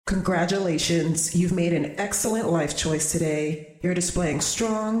Congratulations, you've made an excellent life choice today. You're displaying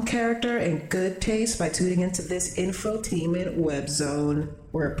strong character and good taste by tuning into this infotainment web zone.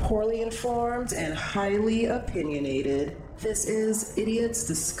 We're poorly informed and highly opinionated. This is Idiots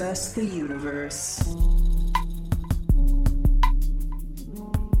Discuss the Universe.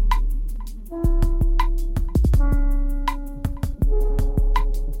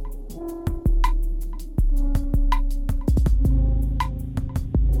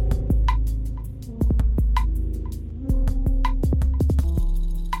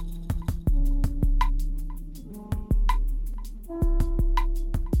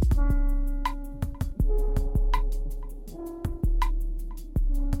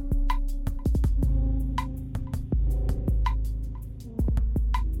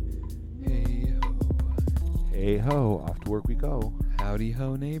 Hey ho, off to work we go. Howdy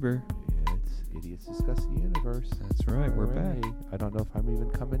ho, neighbor. It's Idiots Discuss the Universe. That's right, we're back. I don't know if I'm even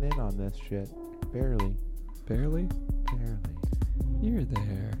coming in on this shit. Barely. Barely? Barely. You're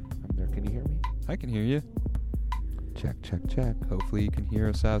there. I'm there. Can you hear me? I can hear you. Check, check, check. Hopefully you can hear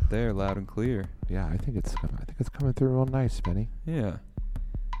us out there loud and clear. Yeah, I think it's coming through real nice, Benny. Yeah.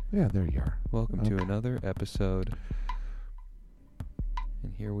 Yeah, there you are. Welcome to another episode.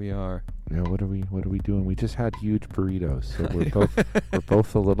 And here we are. Yeah, what are we doing? We just had huge burritos, so we're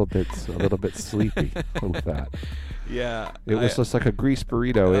both a little bit sleepy with that. Yeah. It was just like a grease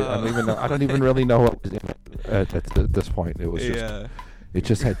burrito. I don't even really know what was in it at this point. It was just it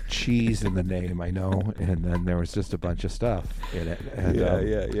just had cheese in the name, I know, and then there was just a bunch of stuff in it. And,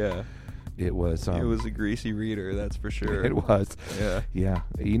 yeah. It was a greasy reader, that's for sure. It was. Yeah. Yeah.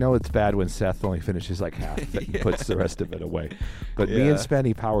 You know it's bad when Seth only finishes like half of it and puts the rest of it away. But me and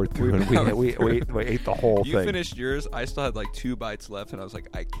Spenny powered through and we ate the whole thing. You finished yours. I still had like 2 bites left and I was like,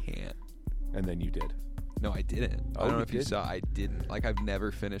 I can't. And then you did. No, I didn't. Oh, I don't know if you saw. I didn't. Like, I've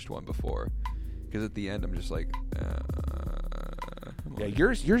never finished one before. Because at the end, I'm just like, yeah,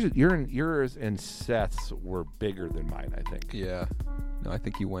 yours and Seth's were bigger than mine, I think. Yeah. No, I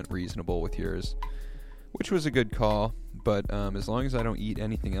think you went reasonable with yours, which was a good call. But as long as I don't eat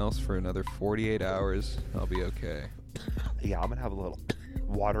anything else for another 48 hours, I'll be okay. Yeah, I'm gonna have a little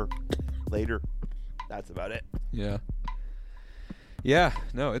water later. That's about it. Yeah. Yeah.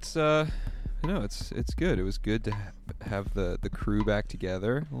 No, it's good. It was good to have the crew back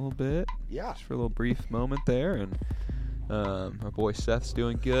together a little bit. Yeah. Just for a little brief moment there, and our boy Seth's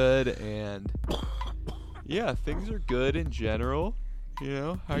doing good, and yeah, things are good in general. You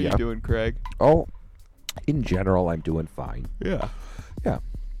know, how you doing, Craig? Oh, in general, I'm doing fine. Yeah. Yeah.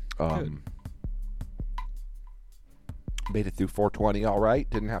 Good. Made it through 420 all right.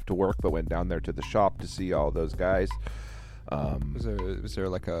 Didn't have to work, but went down there to the shop to see all those guys. Was there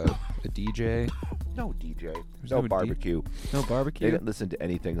like a DJ? No DJ. No barbecue. No barbecue? They didn't listen to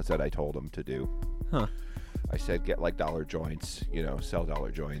anything that I told them to do. Huh. I said get like dollar joints, sell dollar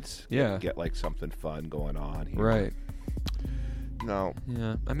joints. Yeah. Get like something fun going on here. Right. No.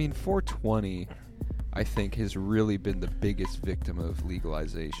 Yeah. I mean, 420, I think, has really been the biggest victim of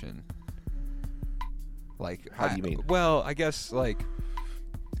legalization. Like, how do you mean? Well, I guess, like,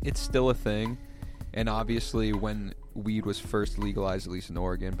 it's still a thing. And obviously, when weed was first legalized, at least in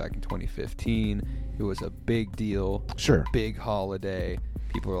Oregon, back in 2015, it was a big deal. Sure. Big holiday.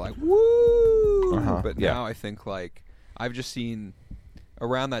 People were like, woo! Uh-huh. But now I think, like, I've just seen,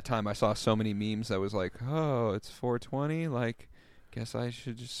 around that time, I saw so many memes that was like, oh, it's 420? Like, guess I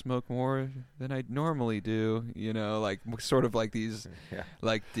should just smoke more than I normally do. Like, sort of like these,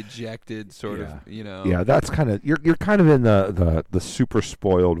 like, dejected sort of, Yeah, that's kind of, you're kind of in the super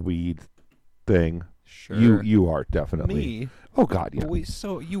spoiled weed thing. Sure. You are definitely. Me? Oh God, yeah.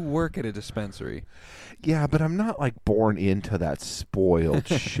 So you work at a dispensary. Yeah, but I'm not like born into that spoiled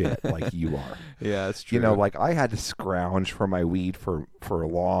shit like you are. Yeah, that's true. Like I had to scrounge for my weed for a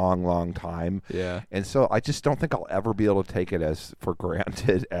long, long time. Yeah. And so I just don't think I'll ever be able to take it as for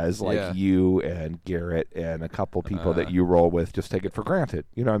granted as like you and Garrett and a couple people that you roll with just take it for granted.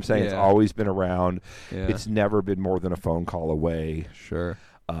 You know what I'm saying? It's always been around. Yeah. It's never been more than a phone call away. Sure.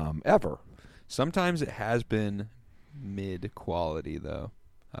 Ever. Sometimes it has been mid-quality, though,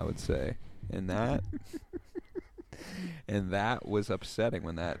 I would say. And that was upsetting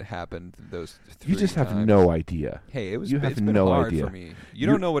when that happened. Those 3 You just times. have no idea. Hey, it's have been no hard idea. for me. You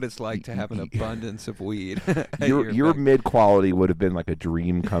don't know what it's like to have an abundance of weed. Your mid quality would have been like a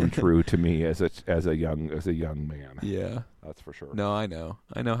dream come true to me as a young man. Yeah, that's for sure. No, I know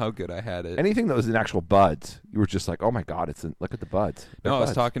how good I had it. Anything that was in actual buds, you were just like, oh my God, look at the buds. No, I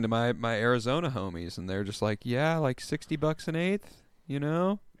was talking to my Arizona homies, and they're just like, yeah, like $60 an eighth,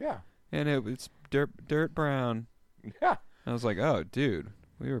 Yeah. and it's dirt brown. Yeah. I was like, oh, dude,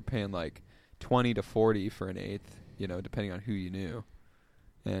 We were paying like 20 to 40 for an eighth, you know, depending on who you knew.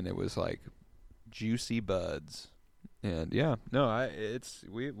 And it was like juicy buds. And yeah, no,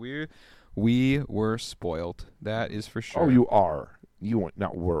 we were spoiled. That is for sure. Oh, you are. You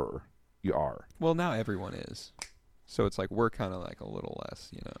not were. You are. Well, now everyone is. So it's like we're kind of like a little less,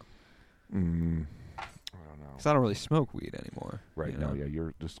 you know. I don't know. Because I don't really smoke weed anymore. Right now, yeah,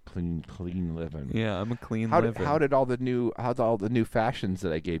 you're just clean living. Yeah, I'm a clean living. How did all the new fashions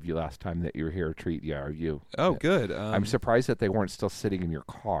that I gave you last time that you were here treat you? Are you? Oh, good. I'm surprised that they weren't still sitting in your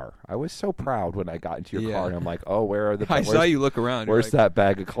car. I was so proud when I got into your car, and I'm like, oh, where are the? I saw you look around. Where's that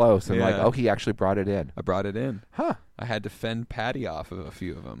bag of clothes? And like, oh, he actually brought it in. I brought it in. Huh. I had to fend Patty off of a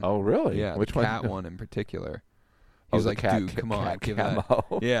few of them. Oh, really? Yeah, which the cat one in particular. He was like, dude, come on, give that.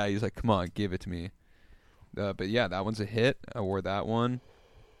 Yeah, he's like, come on, give it to me. But yeah, that one's a hit. I wore that one.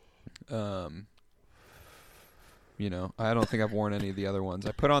 You know, I don't think I've worn any of the other ones.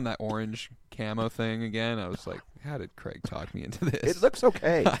 I put on that orange camo thing again. I was like, how did Craig talk me into this? It looks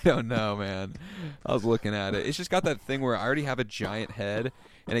okay. I don't know, man. I was looking at it. It's just got that thing where I already have a giant head,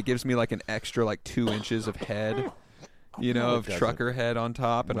 and it gives me like an extra like 2 inches of head. You know, of trucker head on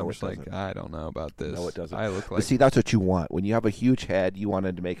top, and I'm just like, I don't know about this. No, it doesn't. I look like. But see, that's what you want. When you have a huge head, you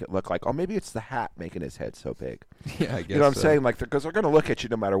wanted to make it look like, oh, maybe it's the hat making his head so big. Yeah, I guess. You know what I'm saying? Like, because they're going to look at you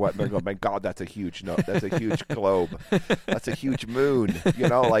no matter what, and they're going, my God, that's a huge that's a huge globe. That's a huge moon. You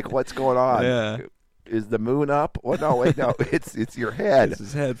know, like, what's going on? Yeah. Is the moon up? Well, no, wait, no, it's your head. It's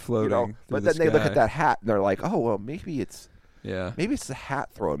his head floating. You know? But then they look at that hat, and they're like, oh, well, maybe it's the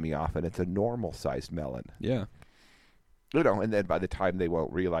hat throwing me off, and it's a normal sized melon. Yeah. You know, and then by the time they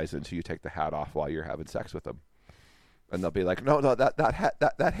won't realize it until you take the hat off while you're having sex with them. And they'll be like, no,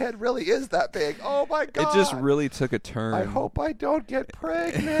 that head really is that big. Oh, my God. It just really took a turn. I hope I don't get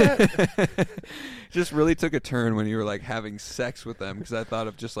pregnant. Just really took a turn when you were, like, having sex with them, because I thought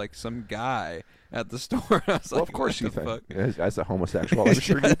of just, like, some guy at the store. I was well, like, of course you think. Fuck? As a homosexual, I'm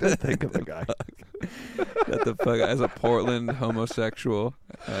sure you did think of the guy. What the fuck? As a Portland homosexual.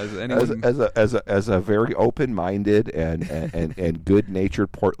 As a very open-minded and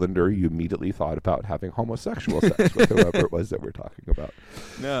good-natured Portlander, you immediately thought about having homosexual sex with whoever it was that we're talking about.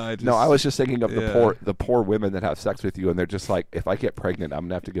 No, I was just thinking of the poor women that have sex with you, and they're just like, if I get pregnant, I'm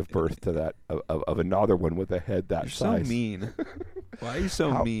gonna have to give birth to that of another one with a head that size. You're so mean. Why are you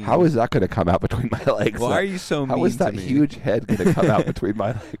so mean? How is that going to come out between my legs? Why are you so mean? How is that huge head going to come out between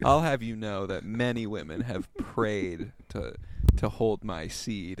my legs? I'll have you know that many women have prayed to hold my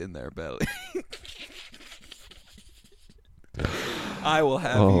seed in their belly. I will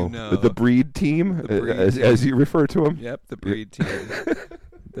have you know. The breed team, as you refer to them? Yep, the breed team.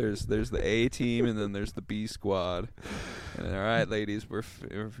 There's the A team, and then there's the B squad. And all right, ladies, we're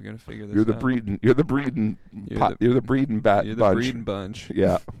gonna figure this out. You're the breeding bunch.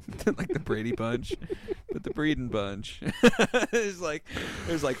 Yeah, like the Brady Bunch, but the breeding bunch. there's like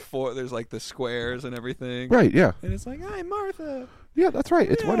four. There's like the squares and everything. Right. Yeah. And it's like, hi, Martha. Yeah, that's right.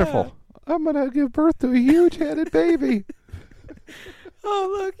 It's wonderful. I'm gonna give birth to a huge-headed baby.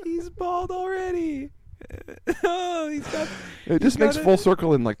 Oh, look, he's bald already. Oh, it just makes full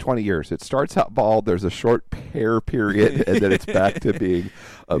circle in like 20 years. It starts out bald, there's a short hair period, and then it's back to being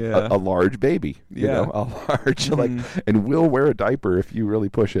a large baby. You know, a large, and will wear a diaper if you really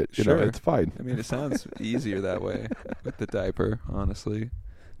push it. You know, it's fine. I mean, it sounds easier that way with the diaper, honestly.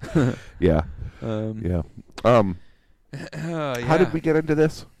 Yeah. How did we get into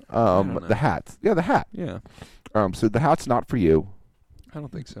this? The hats. Yeah, the hat. Yeah. So the hat's not for you. I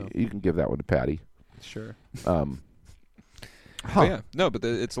don't think so. You can give that one to Patty. Sure. Yeah. No, but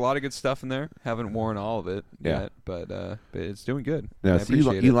it's a lot of good stuff in there. Haven't worn all of it yet, but it's doing good. Yeah, so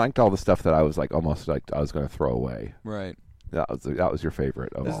you liked all the stuff that I was like almost like I was going to throw away. Right. That was your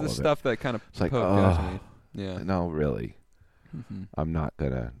favorite of all of it. This is the stuff that kind of poked out to me. Yeah. No, really. Mm-hmm. I'm not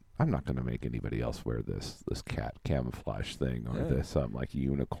gonna make anybody else wear this cat camouflage thing or this like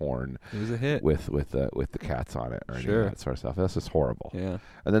unicorn. It was a hit with the cats on it or any of that sort of stuff. That's just horrible. Yeah.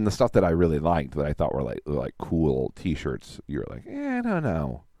 And then the stuff that I really liked that I thought were like cool T-shirts. You're like, I don't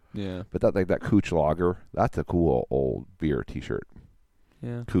know. Yeah. But that Cooch Lager, that's a cool old beer T-shirt.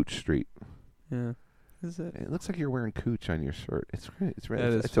 Yeah. Cooch Street. Yeah. Is it? It looks like you're wearing Cooch on your shirt. It's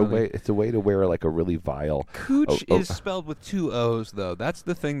a way to wear like a really vile. Cooch is spelled with 2 O's though. That's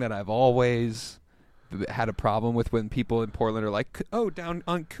the thing that I've always had a problem with when people in Portland are like, "Oh, down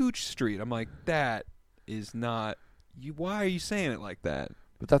on Cooch Street." I'm like, that is not. Why are you saying it like that?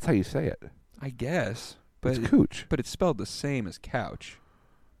 But that's how you say it. I guess. But it's Cooch. But it's spelled the same as couch.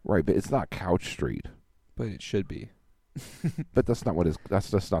 Right, but it's not Couch Street. But it should be. But that's not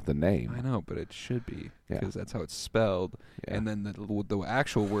that's just not the name. I know, but it should be Yeah. because that's how it's spelled. Yeah. And then the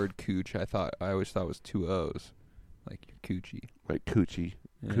actual word cooch, I always thought was 2 O's, like your coochie. Like coochie,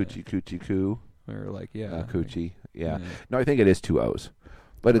 Yeah. coochie coo. Or like Coochie. Yeah. No, I think it is 2 O's.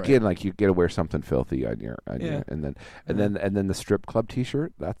 But Right. again, like you get to wear something filthy on your, Yeah. and then the strip club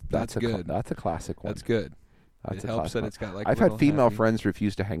T-shirt. That's good. That's a classic one. That's good. That's It a helps classic that it's got like. I've had little female happy- friends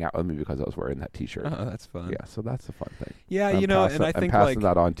refuse to hang out with me because I was wearing that T-shirt. Oh, that's fun. Yeah, so that's a fun thing. Yeah, I'm and I think I'm like passing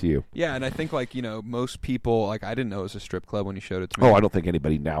that on to you. yeah, and I think like most people like I didn't know it was a strip club when you showed it to me. Oh, I don't think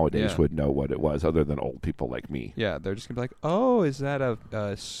anybody nowadays Yeah. would know what it was, other than old people like me. Yeah, they're just gonna be like, oh, is that a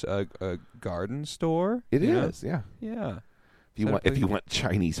garden store? It You know? is, yeah. Yeah. If that a you place- want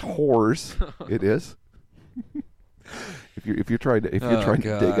Chinese whores, it is. If you're trying to dig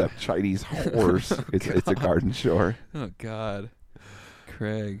up Chinese whores, it's a garden store. Oh God,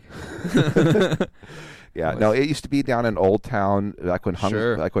 Craig. Yeah, no, it used to be down in Old Town, like when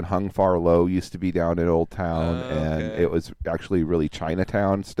Sure. Hung Far Low used to be down in Old Town, and Okay. it was actually really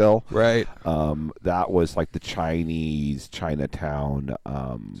Chinatown still. Right. That was like the Chinese Chinatown,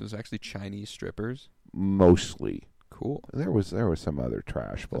 So it's actually Chinese strippers. mostly. Cool. There was some other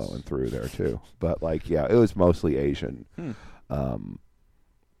trash blowing through there too, but like it was mostly Asian.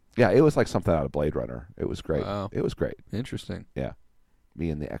 Yeah, it was like something out of Blade Runner. It was great. Wow. It was great. Interesting. Yeah, me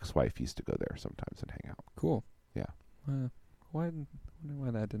and the ex-wife used to go there sometimes and hang out. Cool. Yeah. Why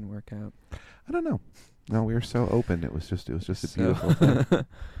that didn't work out? I don't know. No, we were so open. It was just a So- beautiful thing.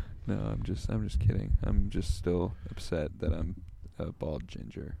 No, I'm just kidding. I'm just still upset that I'm a bald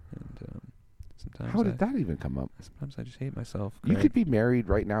ginger, and sometimes How did that even come up? Sometimes I just hate myself. You Craig. could be married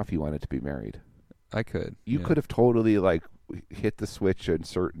right now if you wanted to be married. I could. You yeah. could have totally like hit the switch and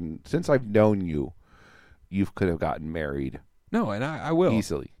since I've known you, you could have gotten married. No, and I will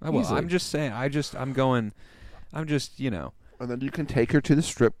Easily. I will. Easily. I'm just saying. I'm just And then you can take her to the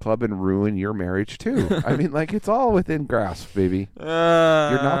strip club and ruin your marriage too. I mean, like it's all within grasp, baby. You're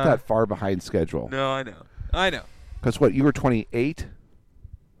not that far behind schedule. No, I know. Because what, you were 28?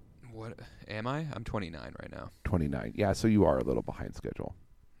 What am I? I'm 29 right now. 29. Yeah, so you are a little behind schedule.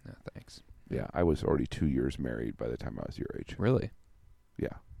 No, thanks. Yeah, I was already 2 years married by the time I was your age. Really? Yeah,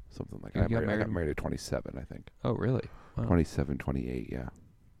 something like You that. got I got married- married at 27, I think. Oh, really? Wow. 27, 28, yeah.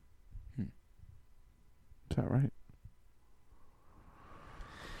 Hmm. Is that right?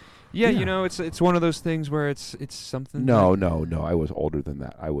 Yeah, Yeah. it's one of those things where it's something. No, like- no. I was older than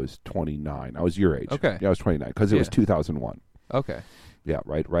that. I was 29. I was your age. Okay. Yeah, I was 29 because it was Yeah. 2001. Okay. Yeah,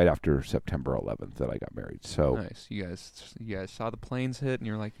 right after September 11th that I got married. So, Nice. You guys saw the planes hit, and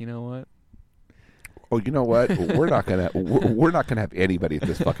you're like, you know what? oh, you know what? we're not gonna have anybody at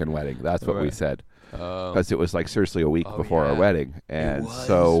this fucking wedding. That's what we Right. said Oh. because it was like seriously a week Oh, before our yeah. wedding, and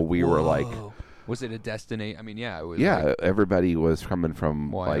so we were like, Whoa. Was it a destination? I mean, yeah, it was. yeah, like- everybody was coming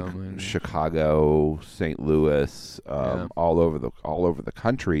from Wyoming. like Chicago, St. Louis, Yeah. all over the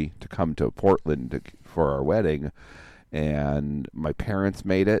country to come to Portland for our wedding, and my parents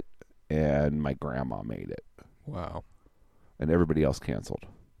made it, and my grandma made it, Wow. and everybody else canceled.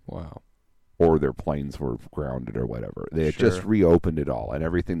 Wow. Or their planes were grounded or whatever. They had just Sure. reopened it all, and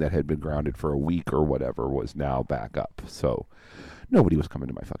everything that had been grounded for a week or whatever was now back up. So nobody was coming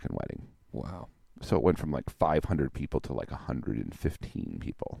to my fucking wedding. Wow. So it went from like 500 people to like 115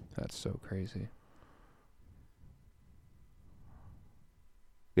 people. That's so crazy.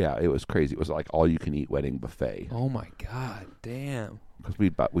 Yeah, it was crazy. It was like all you can eat wedding buffet Oh my God! Damn. because we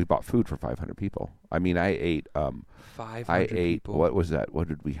bought food for 500 people. I mean, I ate 500 people. what was that? What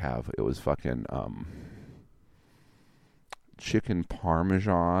did we have? It was fucking chicken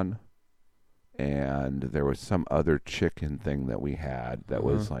parmesan, and there was some other chicken thing that we had that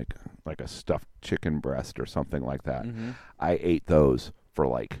was like a stuffed chicken breast or something like that. Mhm. I ate those for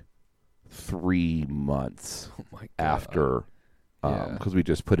like 3 months Oh my God. after, Yeah. because we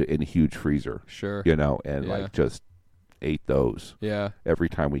just put it in a huge freezer, Sure. and Yeah. like just ate those. Yeah. Every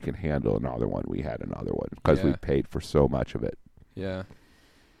time we can handle another one, we had another one because we Yeah. paid for so much of it. Yeah.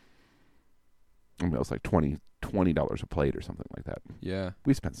 I mean, it was like $20 a plate or something like that. Yeah.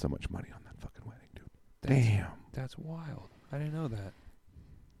 We spent so much money on that fucking wedding, dude. That's- Damn. That's wild. I didn't know that.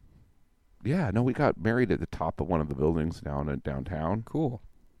 Yeah, no, we got married at the top of one of the buildings downtown. Cool.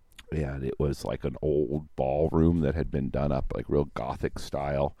 And it was like an old ballroom that had been done up like real Gothic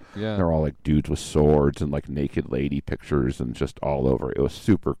style. Yeah. They're all like dudes with swords and like naked lady pictures and just all over. It was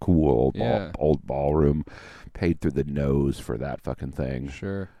super cool Yeah. old ballroom. Paid through the nose for that fucking thing.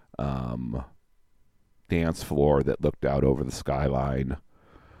 Sure. Dance floor that looked out over the skyline.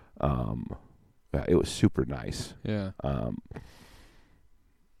 Yeah, it was super nice. Yeah.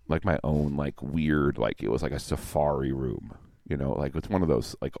 like my own like weird, like it was like a safari room. You know, like it's one of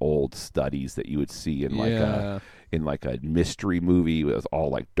those like old studies that you would see in like a mystery movie with all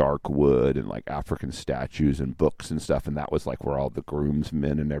like dark wood and like African statues and books and stuff. And that was like where all the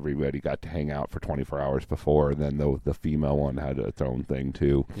groomsmen and everybody got to hang out for 24 hours before. And then the female one had its own thing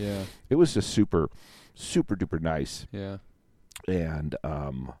too. Yeah. It was just super, super duper nice. Yeah. And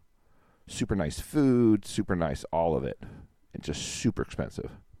super nice food, super nice all of it. And just super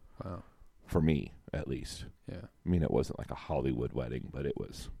expensive. Wow. For me, at least. Yeah. I mean, it wasn't like a Hollywood wedding, but it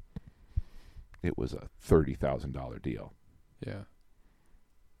was a $30,000 deal. Yeah.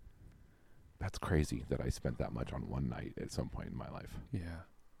 That's crazy that I spent that much on one night at some point in my life. Yeah.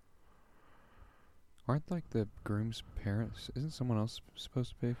 Aren't like the groom's parents? Isn't someone else supposed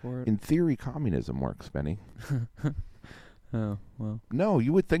to pay for it? In theory, communism works, Benny. Oh, well. No,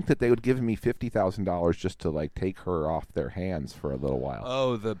 you would think that they would give me $50,000 just to like take her off their hands for a little while.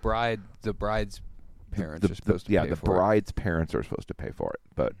 Oh, the bride's parents are supposed to pay for it. Yeah, the bride's parents are supposed to pay for it.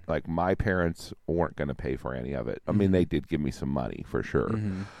 But like my parents weren't going to pay for any of it. I mean, they did give me some money for sure.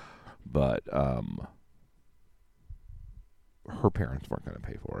 Mm-hmm. But her parents weren't going to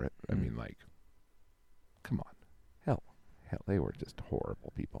pay for it. I mean, like, come on. Hell, they were just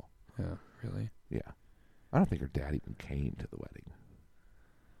horrible people. Yeah, really? Yeah. I don't think her dad even came to the wedding.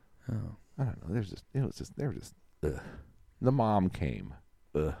 Oh. I don't know. They were just, ugh. The mom came.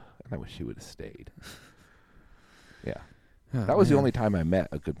 Ugh. And I wish she would have stayed. Yeah. Oh, that was the only time I met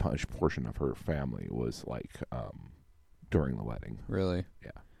a good portion of her family was like during the wedding. Really?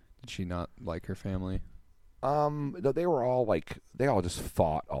 Yeah. Did she not like her family? They were all like, they all just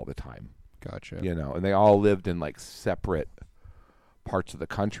fought all the time. Gotcha. You know, and they all lived in like separate parts of the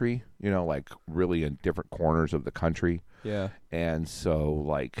country, you know, like really in different corners of the country. Yeah. And so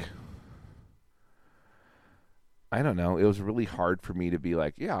like, I don't know, it was really hard for me to be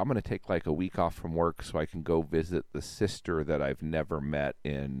like, yeah, I'm going to take like a week off from work so I can go visit the sister that I've never met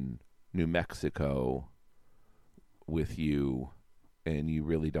in New Mexico with you, and you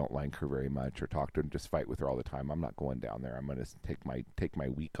really don't like her very much or talk to her and just fight with her all the time. I'm not going down there. I'm going to take my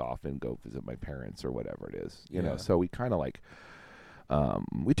week off and go visit my parents or whatever it is, you know. So we kind of like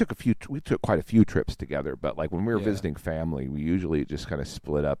we took quite a few trips together, but like when we were visiting family, we usually just kind of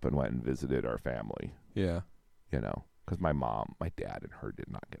split up and went and visited our family. Yeah. You know, because my dad and her did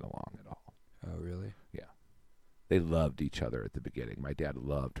not get along at all. Oh, really? Yeah. They loved each other at the beginning. My dad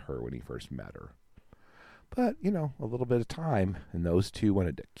loved her when he first met her. But, you know, a little bit of time, and those two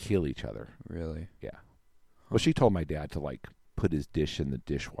wanted to kill each other. Really? Yeah. Well, she told my dad to, like, put his dish in the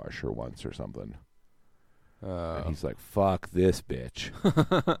dishwasher once or something. And he's like, fuck this bitch.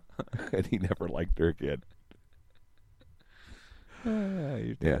 And he never liked her again.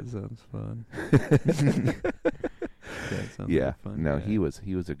 Your dad sounds fun. Yeah. Fun No, guy. he was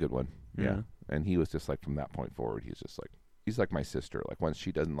a good one. Yeah. Yeah. And he was just like, from that point forward, he's like my sister. Like, once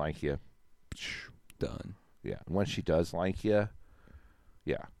she doesn't like you, Done. yeah. And once she does like you,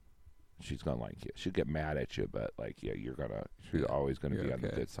 yeah, she's gonna like you. She'll get mad at you, but like, yeah, she's always gonna be on the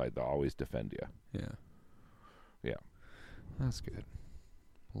good side. They'll always defend you. Yeah. Yeah. That's good.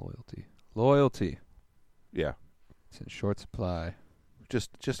 Loyalty. Yeah. It's in short supply.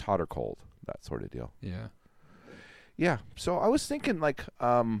 Just hot or cold, that sort of deal. Yeah. Yeah. So I was thinking, like,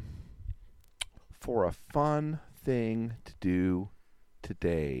 for a fun thing to do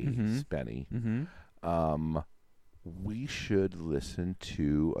today, Spenny, we should listen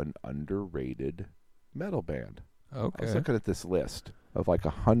to an underrated metal band. Okay. I was looking at this list of like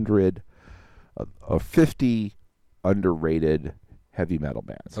 100 of 50 underrated heavy metal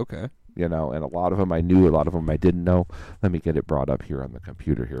bands. Okay. You know, and a lot of them I knew, a lot of them I didn't know. Let me get it brought up here on the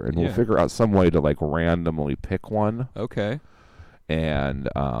computer here, and we'll figure out some way to like randomly pick one. Okay. And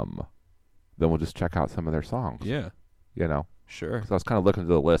then we'll just check out some of their songs. Yeah. You know? Sure. So I was kind of looking at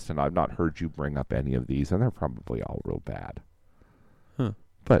the list, and I've not heard you bring up any of these, and they're probably all real bad. Huh.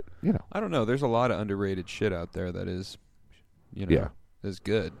 But, you know. I don't know. There's a lot of underrated shit out there that is, you know, is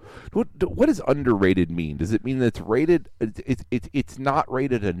good. What does underrated mean? Does it mean that it's rated, it's not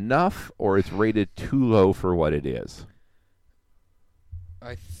rated enough, or it's rated too low for what it is?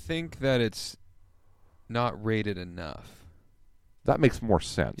 I think that it's not rated enough. That makes more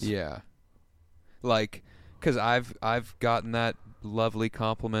sense. Yeah. Like, because I've gotten that lovely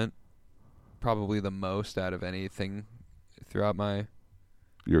compliment probably the most out of anything throughout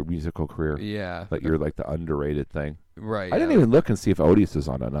your musical career. Yeah. That you're like the underrated thing. Right. I didn't even look and see if Otis is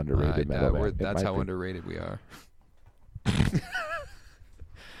on an underrated metal band. That's how underrated we are.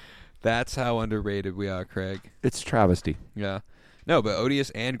 That's how underrated we are, Craig. It's travesty. Yeah. No, but Odious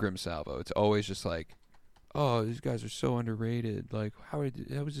and Grim Salvo, it's always just like, oh, these guys are so underrated. Like, how is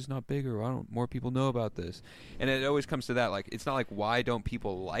this not bigger? Why don't more people know about this? And it always comes to that. Like, it's not like, why don't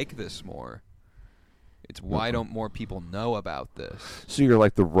people like this more? It's why don't more people know about this? So you're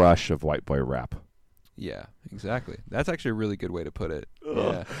like the Rush of white boy rap. Yeah, exactly. That's actually a really good way to put it.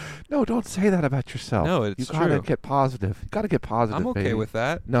 Yeah. No, don't say that about yourself. No, it's true. You gotta true. get positive. You gotta get positive. I'm okay with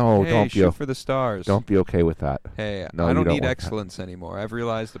that. No, hey, don't shoot for the stars. Don't be okay with that. Hey, no, I don't don't need excellence anymore. I've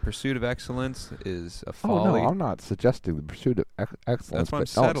realized the pursuit of excellence is a folly. Oh no, I'm not suggesting the pursuit of excellence. That's why I'm but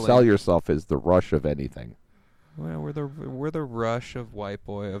settling. Don't sell yourself as the Rush of anything. Well, we're the Rush of white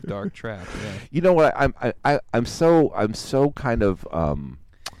boy of dark trap. Yeah. You know what? I'm so kind of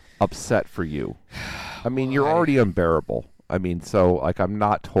upset for you. I mean, you're already unbearable. I mean, so like I'm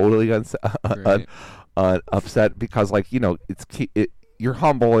not totally upset because like, you know, you're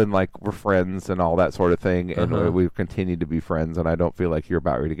humble and like we're friends and all that sort of thing, and we continue to be friends, and I don't feel like you're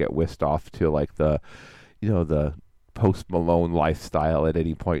about ready to get whisked off to like the Post Malone lifestyle at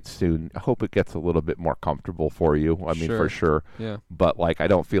any point soon. I hope it gets a little bit more comfortable for you. I mean, for sure. Yeah. But like, I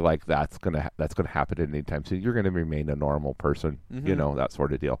don't feel like that's gonna happen at any time soon. You're gonna remain a normal person. Mm-hmm. You know, that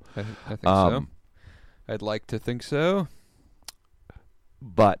sort of deal. I think so. I'd like to think so.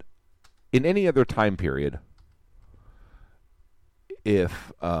 But in any other time period,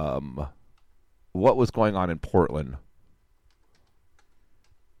 if what was going on in Portland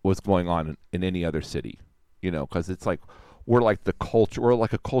was going on in any other city, you know, because it's like we're like a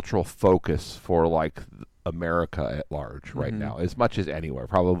cultural focus for like America at large right now, as much as anywhere.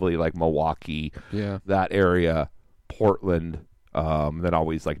 Probably like Milwaukee, that area, Portland, then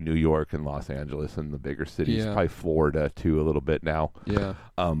always like New York and Los Angeles and the bigger cities, probably Florida too a little bit now. Yeah.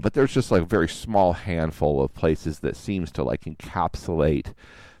 But there's just like a very small handful of places that seems to like encapsulate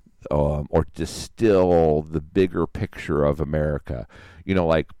or distill the bigger picture of America. You know,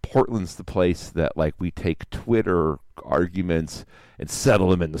 like Portland's the place that like we take Twitter arguments and settle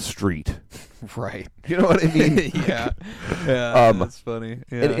them in the street. Right. You know what I mean? Yeah. That's funny.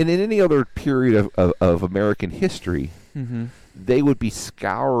 Yeah. And in any other period of American history, they would be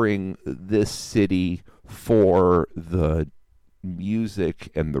scouring this city for the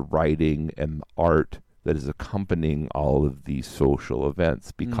music and the writing and the art that is accompanying all of these social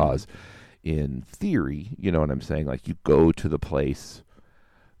events, because in theory, you know what I'm saying, like you go to the place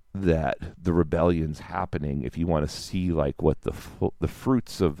that the rebellion's happening if you want to see like what the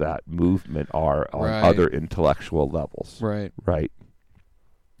fruits of that movement are on other intellectual levels. Right.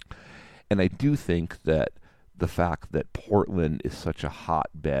 And I do think that the fact that Portland is such a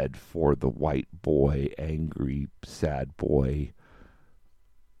hotbed for the white boy, angry, sad boy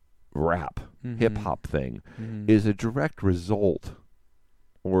rap, hip-hop thing is a direct result,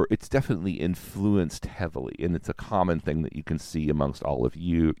 or it's definitely influenced heavily, and it's a common thing that you can see amongst all of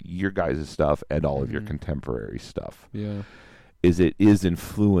your guys' stuff and all of your contemporary stuff. Yeah. It is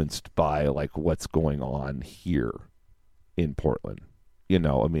influenced by like what's going on here in Portland. You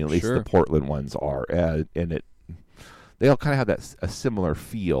know, I mean, at least the Portland ones are, and they all kind of have a similar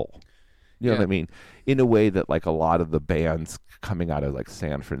feel. You know what I mean? In a way that like a lot of the bands coming out of like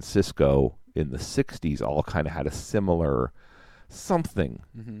San Francisco in the 60s all kind of had a similar something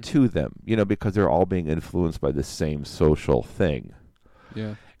to them, you know, because they're all being influenced by the same social thing.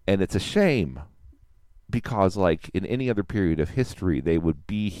 Yeah. And it's a shame because like in any other period of history, they would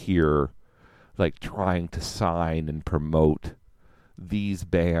be here like trying to sign and promote these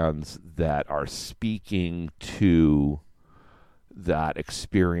bands that are speaking to that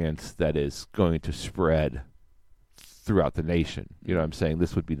experience that is going to spread throughout the nation. You know what I'm saying?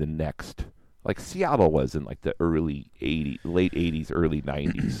 This would be the next, like Seattle was in like the late 80s, early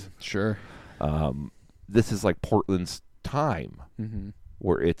 90s. Sure. This is like Portland's time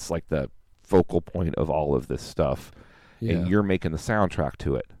where it's like the focal point of all of this stuff, and you're making the soundtrack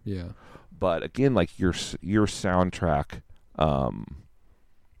to it. Yeah. But again, like your soundtrack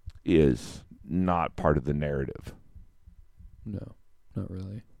is not part of the narrative. No, not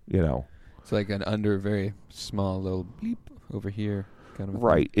really. You know, it's like an very small little bleep over here kind of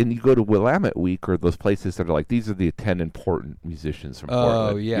right. thing. And you go to Willamette Week or those places that are like, these are the 10 important musicians from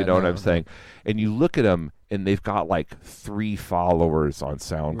Portland. Oh, yeah. You know what I'm saying? And you look at them and they've got like 3 followers on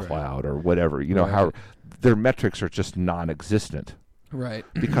SoundCloud or whatever. You know, how their metrics are just non-existent. Right.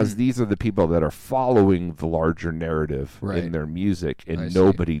 Because these are the people that are following the larger narrative in their music, and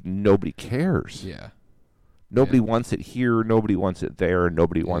nobody cares. Yeah. Nobody wants it here, nobody wants it there, and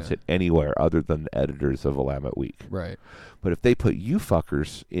nobody wants it anywhere other than the editors of Willamette Week. Right. But if they put you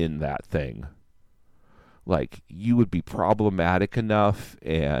fuckers in that thing, like, you would be problematic enough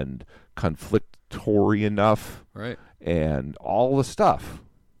and conflictory enough. Right. And all the stuff.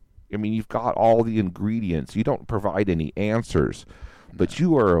 I mean, you've got all the ingredients. You don't provide any answers, but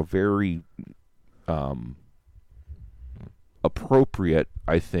you are a very appropriate,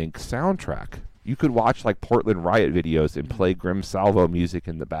 I think, soundtrack. You could watch like Portland Riot videos and play Grim Salvo music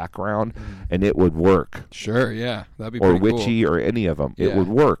in the background, and it would work. Sure, yeah, that'd be or pretty Witchy cool. or any of them. It would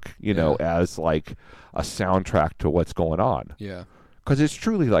work, you know, as like a soundtrack to what's going on. Yeah, because it's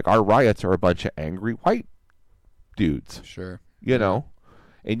truly like our riots are a bunch of angry white dudes. Sure, you know,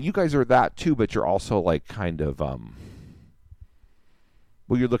 and you guys are that too, but you're also like kind of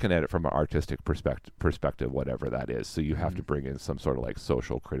well, you're looking at it from an artistic perspective, whatever that is. So you have to bring in some sort of like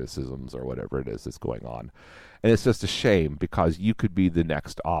social criticisms or whatever it is that's going on. And it's just a shame because you could be the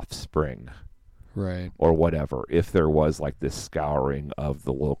next Offspring. Right. Or whatever, if there was like this scouring of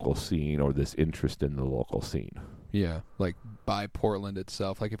the local scene or this interest in the local scene. Yeah, like by Portland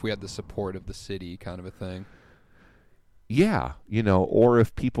itself, like if we had the support of the city kind of a thing. Yeah, you know, or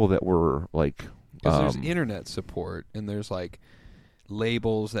if people that were like... Because there's internet support and there's like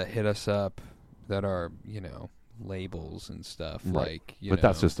labels that hit us up that are, you know, labels and stuff. Right. Like, you but know.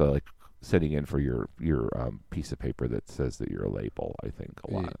 that's just like sitting in for your piece of paper that says that you're a label, I think,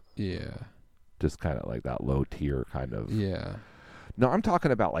 a lot. Yeah. Just kind of like that low tier kind of. Yeah. No, I'm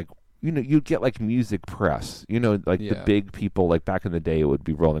talking about like, you know, you'd get like music press, you know, like the big people, like back in the day, it would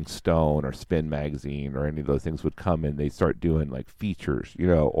be Rolling Stone or Spin Magazine or any of those things would come and they start doing like features, you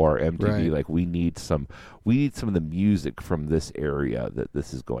know, or MTV, Right. like we need some of the music from this area that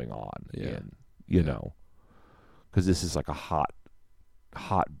this is going on. Yeah. And, you know, because this is like a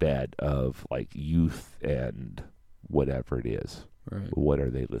hotbed of like youth and whatever it is. Right. What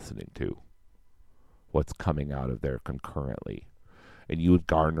are they listening to? What's coming out of there concurrently? And you would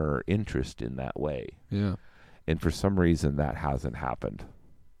garner interest in that way. Yeah. And for some reason, that hasn't happened.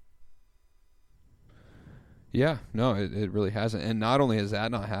 Yeah, no, it really hasn't. And not only has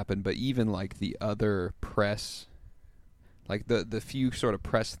that not happened, but even like the other press, like the few sort of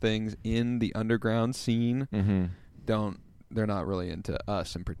press things in the underground scene, they're not really into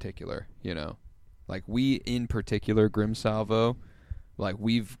us in particular, you know? Like we, in particular, Grim Salvo, like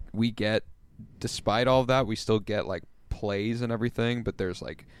we get, despite all of that, we still get like plays and everything, but there's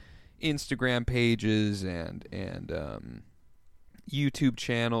like Instagram pages and YouTube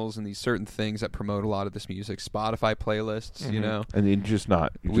channels and these certain things that promote a lot of this music, Spotify playlists, you know. And you're just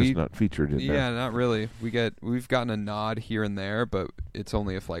not featured in there. Yeah, not really. We've gotten a nod here and there, but it's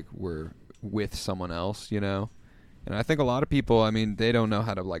only if like we're with someone else, you know. And I think a lot of people, I mean, they don't know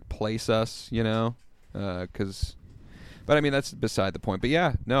how to like place us, you know, but I mean that's beside the point. But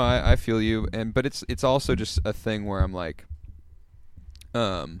yeah, no, I feel you, but it's also just a thing where I'm like,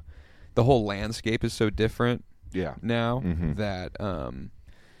 the whole landscape is so different. Yeah. Now that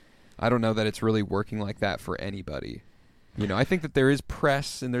I don't know that it's really working like that for anybody. You know, I think that there is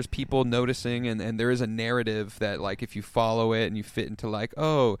press and there's people noticing and there is a narrative that like if you follow it and you fit into like,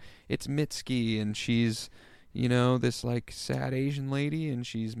 oh, it's Mitski and she's, you know, this like sad Asian lady and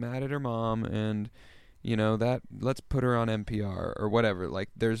she's mad at her mom and, you know, that let's put her on NPR or whatever. Like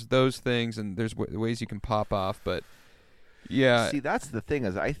there's those things and there's ways you can pop off, but yeah. See, that's the thing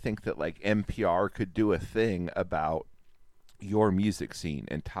is I think that like NPR could do a thing about your music scene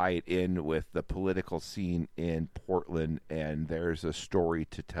and tie it in with the political scene in Portland, and there's a story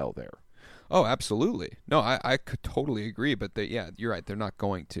to tell there. Oh, absolutely. No, I could totally agree, but yeah, you're right. They're not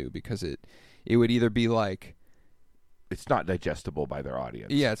going to because it would either be like it's not digestible by their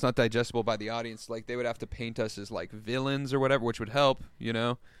audience. Yeah, it's not digestible by the audience. Like they would have to paint us as like villains or whatever, which would help, you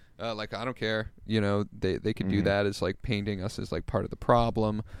know. Like I don't care, you know, they could do that as like painting us as like part of the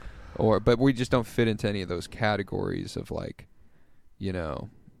problem, but we just don't fit into any of those categories of like, you know,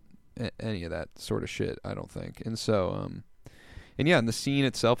 any of that sort of shit. I don't think. And so, and yeah, and the scene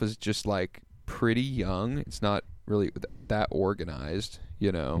itself is just like pretty young. It's not really that organized,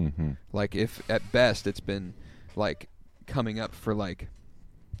 you know. Like if at best it's been like coming up for like,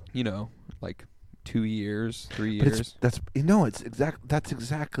 you know, like 2 years, 3 years. That's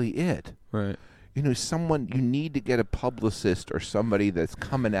exactly it. Right. You know, you need to get a publicist or somebody that's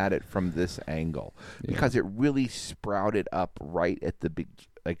coming at it from this angle because it really sprouted up right at the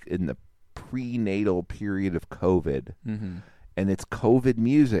like in the prenatal period of COVID, and it's COVID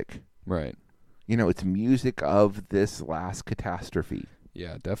music. Right. You know, it's music of this last catastrophe.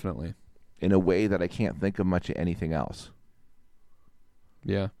 Yeah, definitely. In a way that I can't think of much of anything else.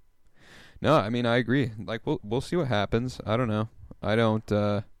 Yeah. No, I mean I agree. Like we'll see what happens. I don't know. I don't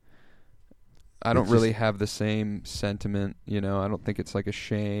really have the same sentiment, you know. I don't think it's like a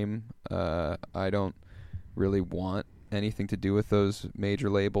shame. I don't really want anything to do with those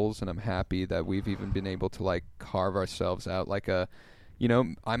major labels, and I'm happy that we've even been able to like carve ourselves out like a, you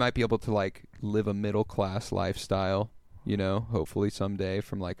know, I might be able to like live a middle class lifestyle, you know, hopefully someday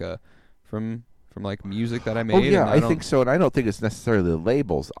from like music that I made. Oh yeah, I think so, and I don't think it's necessarily the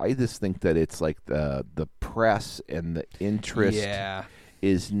labels. I just think that it's like the press and the interest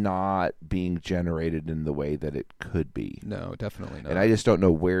is not being generated in the way that it could be. No, definitely not. And I just don't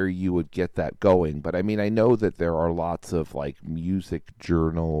know where you would get that going. But I mean, I know that there are lots of like music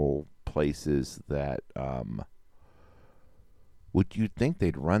journal places that would you think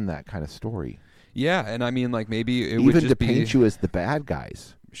they'd run that kind of story? Yeah, and I mean, like maybe it even would just to paint you as the bad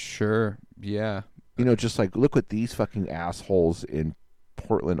guys. Sure. Yeah. You know, just like look what these fucking assholes in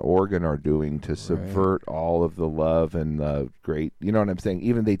Portland, Oregon are doing to subvert all of the love and the great, you know what I'm saying?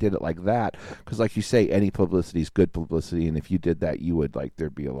 Even they did it like that because, like you say, any publicity is good publicity, and if you did that, you would like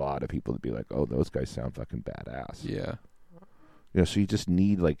there'd be a lot of people to be like, oh, those guys sound fucking badass. Yeah. You know, so you just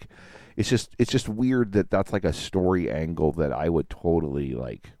need like, it's just weird that that's like a story angle that I would totally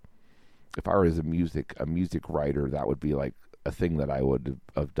like. If I was a music writer, that would be like a thing that I would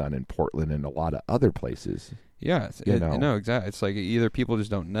have done in Portland and a lot of other places. Yeah, no, exactly. It's like either people just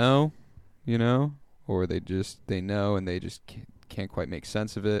don't know, you know, or they know and they just can't quite make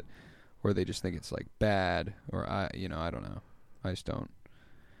sense of it, or they just think it's like bad, or I don't know. I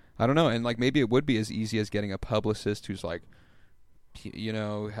don't know. And like maybe it would be as easy as getting a publicist who's like, you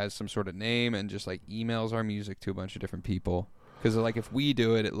know, has some sort of name and just like emails our music to a bunch of different people. Because like if we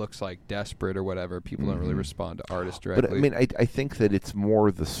do it, it looks like desperate or whatever. People don't really respond to artists directly. But I mean, I think that it's more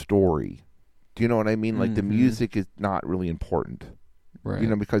the story. Do you know what I mean? Like the music is not really important. Right. You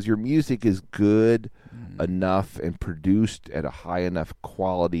know, because your music is good enough and produced at a high enough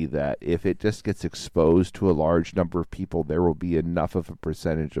quality that if it just gets exposed to a large number of people, there will be enough of a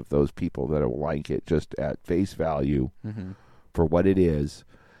percentage of those people that will like it just at face value for what it is,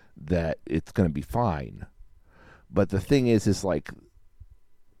 that it's going to be fine. But the thing is like,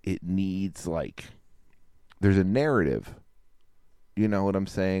 it needs like, there's a narrative. You know what I'm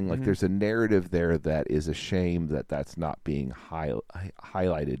saying? Like there's a narrative there that is a shame that that's not being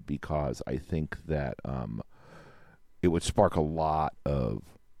highlighted, because I think that it would spark a lot of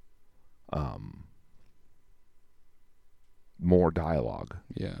more dialogue.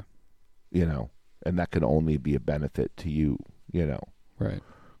 Yeah. You know, and that can only be a benefit to you, you know. Right.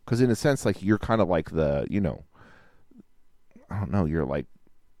 Because in a sense, like you're kind of like the, you know, I don't know, you're like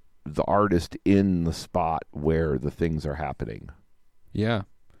the artist in the spot where the things are happening. Yeah.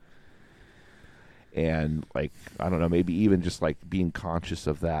 And like, I don't know, maybe even just like being conscious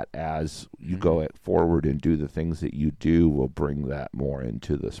of that as you go forward and do the things that you do will bring that more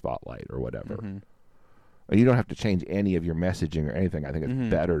into the spotlight or whatever. And you don't have to change any of your messaging or anything. I think it's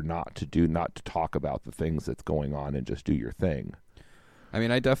better not to talk about the things that's going on and just do your thing. I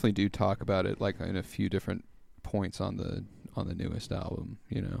mean, I definitely do talk about it like in a few different points on the newest album,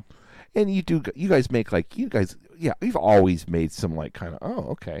 you know. And you guys make like, you've always made some like kind of, oh,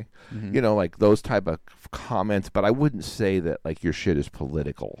 okay. You know, like those type of comments, but I wouldn't say that like your shit is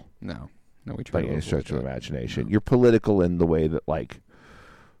political. No, we try by to any stretch of that. imagination. No. You're political in the way that like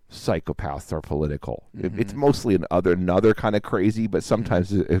psychopaths are political. It's mostly another kind of crazy, but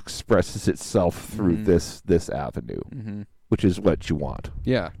sometimes it expresses itself through this avenue, which is what you want.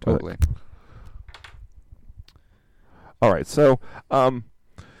 Yeah, totally. All right, so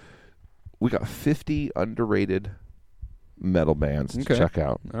we got 50 underrated metal bands to check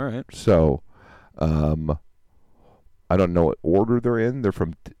out. All right. So I don't know what order they're in. They're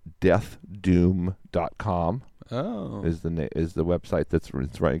from deathdoom.com. Oh. Is the website that's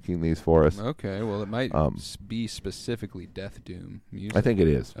ranking these for us. Okay, well it might be specifically Death Doom music. I think it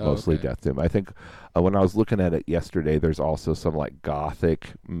is mostly Death Doom. I think when I was looking at it yesterday, there's also some like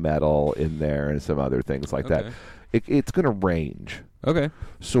gothic metal in there and some other things like that. It's going to range. Okay.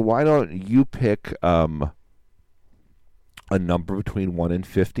 So why don't you pick a number between 1 and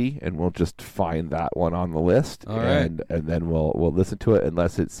 50, and we'll just find that one on the list. All right. And then we'll listen to it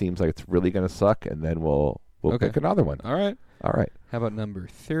unless it seems like it's really going to suck, and then we'll pick another one. All right. All right. How about number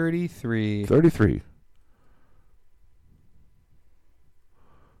 33? 33.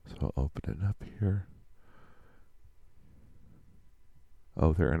 So I'll open it up here.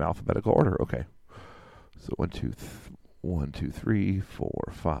 Oh, they're in alphabetical order. Okay. So 1, 2, 3,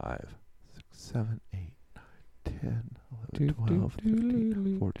 4, 5, 6, 7, 8, 9, 10, 11, 12,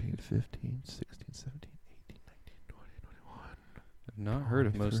 13, 14, 15, 16, 17, 18, 19, 20, 21. I've not heard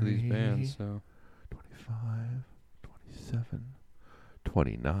of most of these bands, so 25, 27,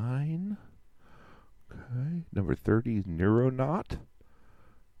 29. Okay. Number 30 is Neuronaut.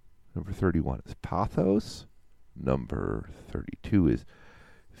 Number 31 is Pathos. Number 32 is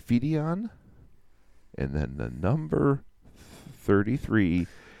Fidion. And then the number 33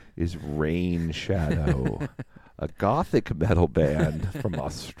 is Rain Shadow, a gothic metal band from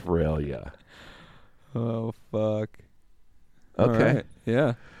Australia. Oh, fuck. Okay. Right.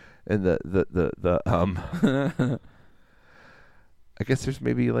 Yeah. And I guess there's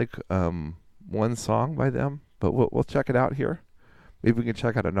maybe like one song by them, but we'll check it out here. Maybe we can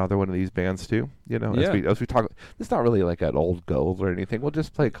check out another one of these bands too. You know, as we talk. It's not really like an old gold or anything. We'll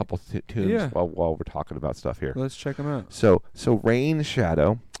just play a couple tunes while we're talking about stuff here. Let's check them out. So Rain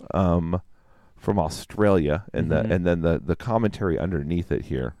Shadow, from Australia, and then the commentary underneath it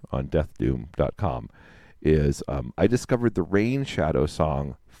here on deathdoom.com is I discovered the Rain Shadow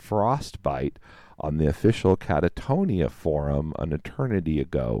song Frostbite on the official Catatonia forum an eternity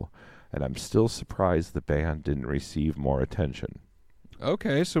ago, and I'm still surprised the band didn't receive more attention.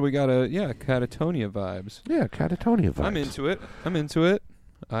 Okay, so we got Catatonia vibes. Yeah, Catatonia vibes. I'm into it.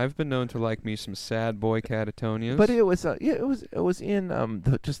 I've been known to like me some sad boy Catatonias. But it was in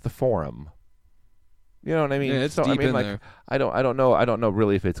just the forum. You know what I mean? Yeah, it's deep in there. I don't know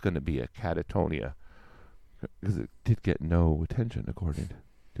really if it's going to be a Catatonia, because it did get no attention according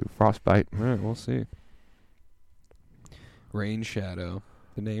to Frostbite. All right, we'll see. Rain Shadow.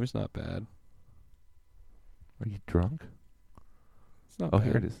 The name's not bad. Are you drunk? It's not bad.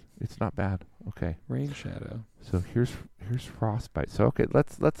 Here it is. It's not bad. Okay. Rain Shadow. So here's Frostbite. So okay,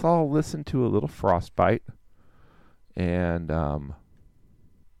 let's all listen to a little Frostbite, and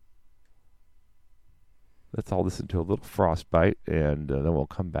let's all listen to a little Frostbite, and then we'll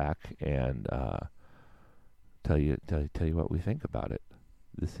come back and tell you what we think about it.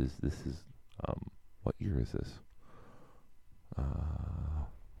 This is what year is this?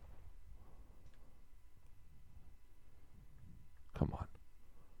 Come on.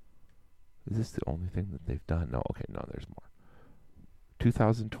 Is this the only thing that they've done? No, okay, no, there's more.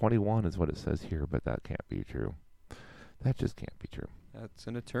 2021 is what it says here, but that can't be true. That just can't be true. That's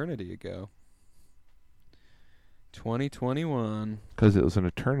an eternity ago. 2021. Because it was an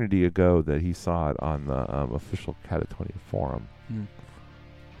eternity ago that he saw it on the official Catatonia forum.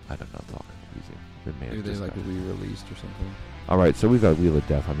 I don't know, it's all confusing. Maybe they like re-released or something. All right, so we've got Wheel of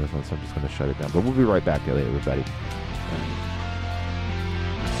Death on this one, so I'm just going to shut it down. But we'll be right back, everybody.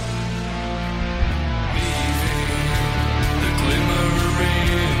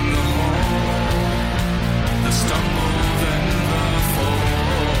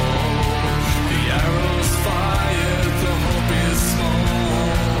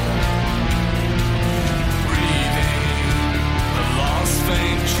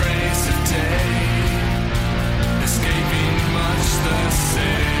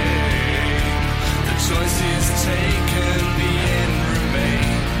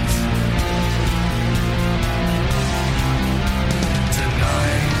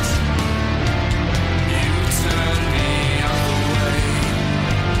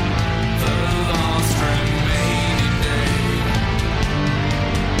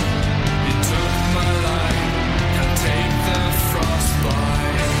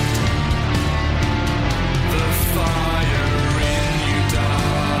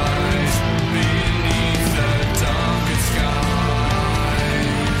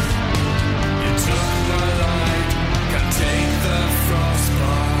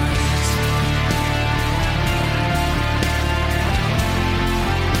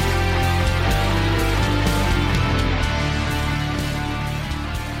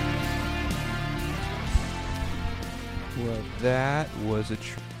 That was a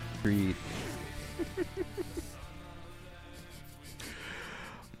treat.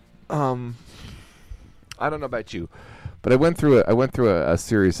 I don't know about you, but I went through a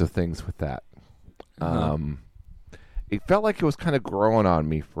series of things with that. It felt like it was kind of growing on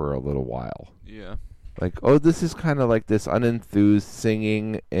me for a little while. Yeah. Like, oh, this is kind of like this unenthused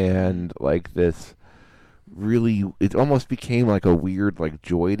singing, and like this really, it almost became like a weird like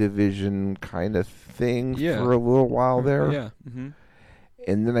Joy Division kind of thing for a little while there. Yeah. Mm-hmm.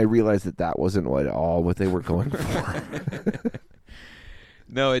 And then I realized that wasn't what they were going for.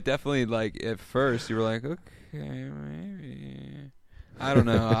 No, it definitely, like, at first you were like, okay, maybe. I don't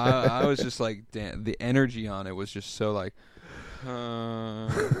know. I was just like, the energy on it was just so like,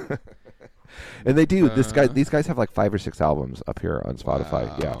 and they do. These guys have like 5 or 6 albums up here on Spotify.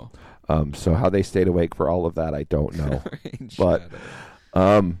 Wow. Yeah. So how they stayed awake for all of that, I don't know. But,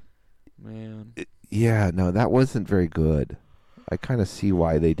 man. No, that wasn't very good. I kind of see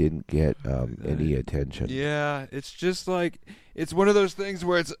why they didn't get any attention. Yeah, it's just like, it's one of those things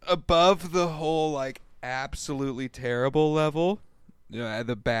where it's above the whole like absolutely terrible level,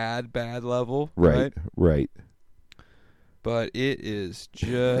 the bad level. Right. But it is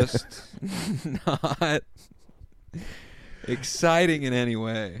just not. exciting in any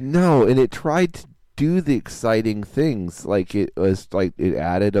way. No, and it tried to do the exciting things. Like it was like it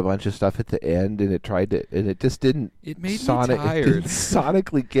added a bunch of stuff at the end, and it tried to, and it just didn't. It made me It tired. didn't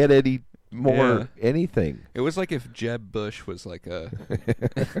sonically get any more anything. It was like if Jeb Bush was like a.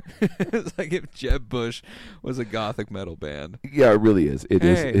 It was like if Jeb Bush was a gothic metal band. Yeah, it really is. It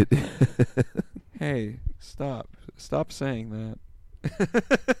is. Hey, stop saying that.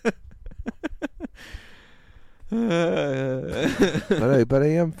 but I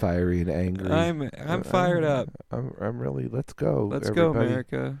am fiery and angry. I'm fired up. I'm really. Let's go. Let's everybody. go,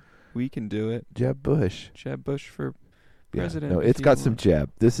 America. We can do it. Jeb Bush. Jeb Bush for president. No, it's got some Jeb.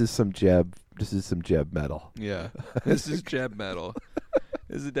 This is some Jeb metal. Yeah, this is Jeb metal.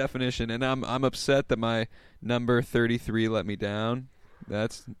 This is the definition, and I'm upset that my number 33 let me down.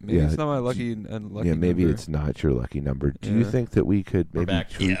 It's not my lucky number. Yeah, maybe it's not your lucky number. Do you think that we could maybe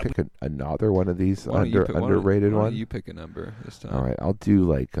pick another one of these underrated ones? You pick a number this time. All right, I'll do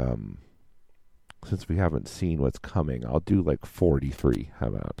like since we haven't seen what's coming, I'll do like 43. How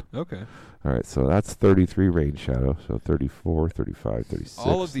about? Okay. All right, so that's 33 Rain Shadow. So 34, 35, 36.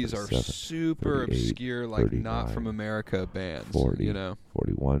 All of these are super 38, obscure, like 39, not from America bands. 40, you know,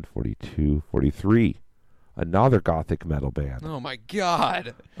 41, 42, 43. Another gothic metal band. Oh my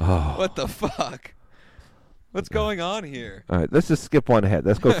God! Oh. What the fuck? What's going on here? All right, let's just skip one ahead.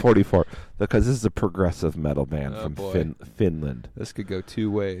 Let's go 44 because this is a progressive metal band from Finland. This could go two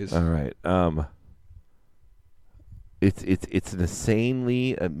ways. All right. It's an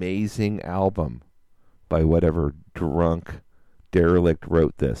insanely amazing album by whatever drunk derelict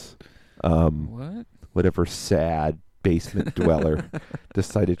wrote this. What? Whatever sad basement dweller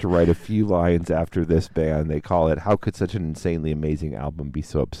decided to write a few lines after this band. They call it, "How could such an insanely amazing album be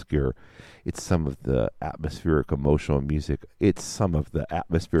so obscure? It's some of the atmospheric emotional music. It's some of the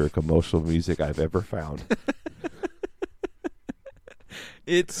atmospheric emotional music I've ever found."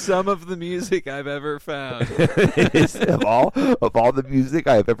 It's some of the music I've ever found. It is, of all the music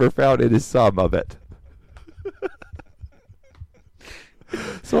I've ever found, it is some of it.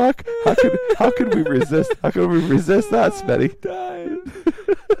 So how can we resist? How can we resist that, Smitty?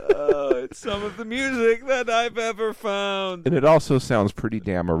 It's some of the music that I've ever found. And it also sounds pretty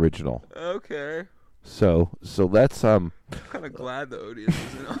damn original. Okay. So let's I'm kind of glad the Odious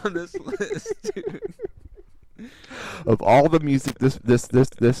isn't on this list, dude. Of all the music,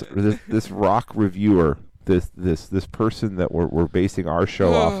 this rock reviewer, this person that we're basing our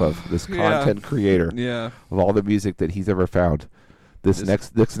show off of, this content creator, of all the music that he's ever found, this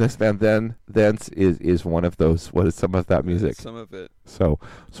next band thence is one of those. What is some of that music? Some of it. So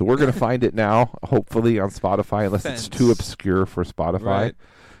we're gonna find it now, hopefully on Spotify, unless it's too obscure for Spotify, right.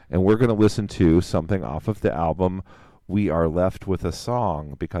 And we're gonna listen to something off of the album We Are Left with a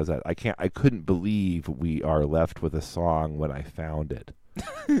Song, because I couldn't believe We Are Left with a Song when I found it.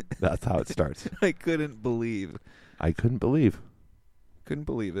 That's how it starts. I couldn't believe. Couldn't believe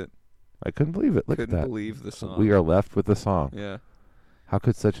it. I couldn't Look at that. Couldn't believe the song. We Are Left with a Song. Yeah. How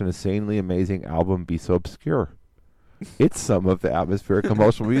could such an insanely amazing album be so obscure? It's some of the atmospheric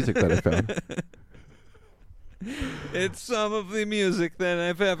emotional music that I found. It's some of the music that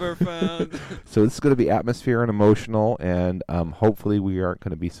I've ever found. So this is going to be atmosphere and emotional, and hopefully we aren't going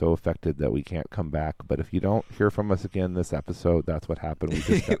to be so affected that we can't come back. But if you don't hear from us again this episode, that's what happened.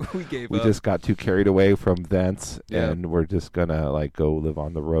 We just got too carried away from thence, and we're just gonna go live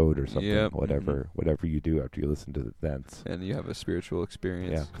on the road or something. Whatever you do after you listen to the thence. And you have a spiritual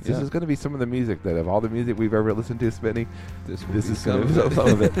experience. Yeah. This is going to be some of the music that, of all the music we've ever listened to, Smitty, this is some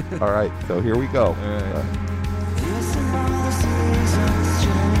of it. All right, so here we go. All right.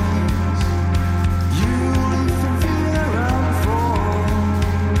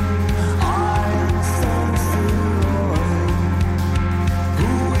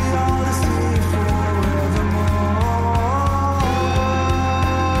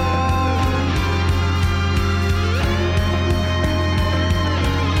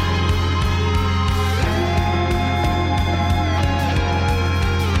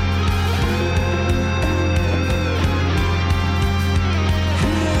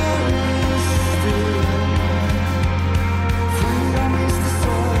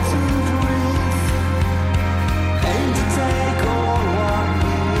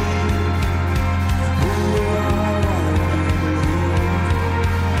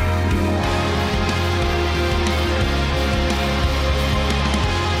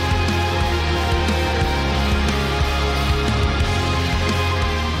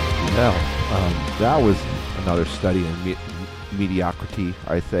 That was another study in mediocrity,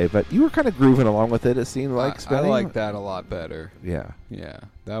 I say. But you were kind of grooving along with it, it seemed like. I like that a lot better. Yeah. Yeah.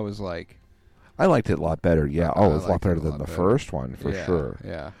 That was like... I liked it a lot better. Yeah. It was a lot better than the first one for sure.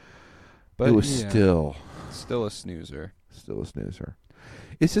 Yeah. But it was still a snoozer. Still a snoozer.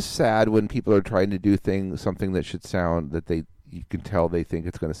 It's just sad when people are trying to do something that should sound that you can tell they think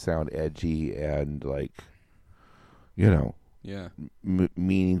it's going to sound edgy and like,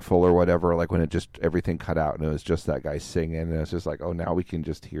 meaningful or whatever. Like when everything cut out and it was just that guy singing, and it's just like, oh, now we can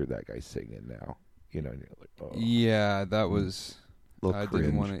just hear that guy singing now. And you're like, oh. Yeah, that was. I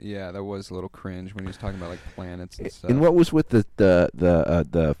didn't want to. Yeah, that was a little cringe when he was talking about like planets and stuff. And what was with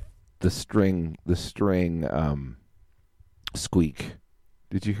the string squeak?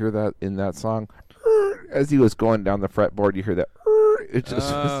 Did you hear that in that song? As he was going down the fretboard, you hear that. It just.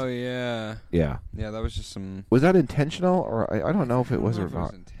 Yeah. Yeah. Yeah, that was just some. Was that intentional, or I don't know if it was or not? It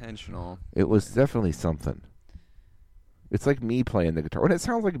was intentional. It was definitely something. It's like me playing the guitar. When it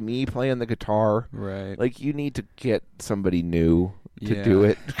sounds like me playing the guitar, right? Like you need to get somebody new to do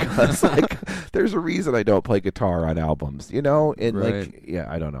it, because like there's a reason I don't play guitar on albums, and right. like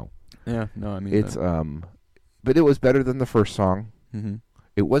I don't know. Yeah, no, I mean it's but it was better than the first song. Mm-hmm.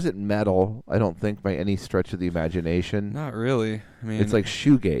 It wasn't metal, I don't think, by any stretch of the imagination. Not really. I mean, it's like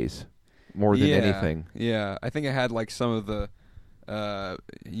shoegaze more than anything. Yeah, I think it had like some of the,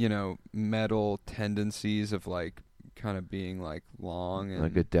 metal tendencies of like kind of being like long and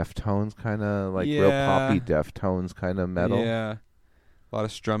like a Deftones kind of like real poppy Deftones kind of metal. Yeah, a lot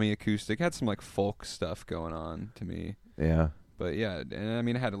of strummy acoustic. Had some like folk stuff going on to me. Yeah, but yeah, and I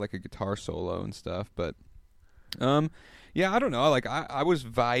mean, it had like a guitar solo and stuff, but. Yeah, I don't know. Like I was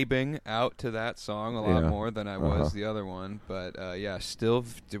vibing out to that song a lot more than I was the other one. But still,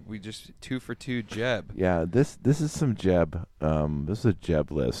 we just 2 for 2 Jeb. Yeah, this is some Jeb. This is a Jeb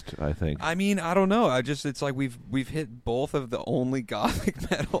list, I think. I mean, I don't know. It's like we've hit both of the only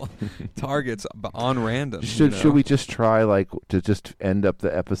gothic metal targets on random. Should we just try like to just end up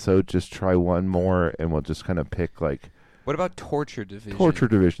the episode? Just try one more, and we'll just kind of pick like. What about Torture Division? Torture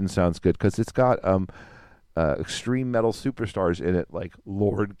Division sounds good because it's got extreme metal superstars in it like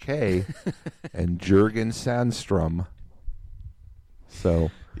Lord K and Jürgen Sandstrom.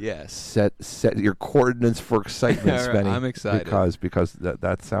 So yes, set your coordinates for excitement, right, Spenny. I'm excited because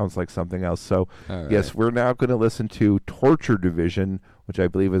that sounds like something else. So right. Yes, we're now going to listen to Torture Division, which I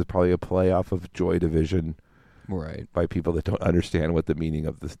believe is probably a play off of Joy Division. Right. By people that don't understand what the meaning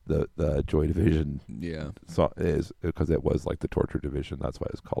of the Joy Division song is, because it was like the Torture Division. That's why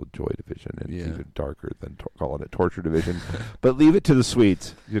it's called Joy Division, and it's even darker than calling it Torture Division. But leave it to the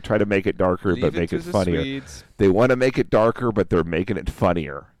Swedes. You try to make it darker, but make it funnier. Swedes. They want to make it darker, but they're making it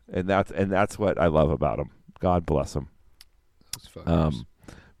funnier, and that's what I love about them. God bless them.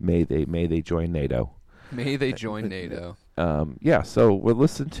 May they join NATO. May they join NATO. So we'll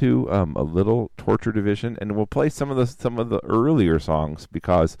listen to a little Torture Division, and we'll play some of the earlier songs,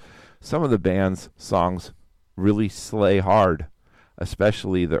 because some of the band's songs really slay hard,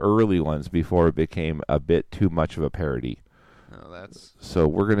 especially the early ones before it became a bit too much of a parody. So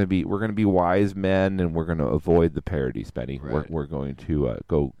we're gonna be wise men, and we're gonna avoid the parodies, Benny. Right. We're going to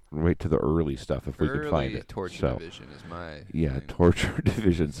go right to the early stuff if we can find it. Torture Division is my thing. Torture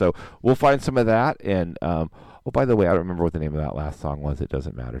Division. So we'll find some of that, and by the way, I don't remember what the name of that last song was. It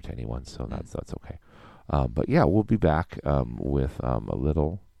doesn't matter to anyone, so that's okay. But yeah, we'll be back with a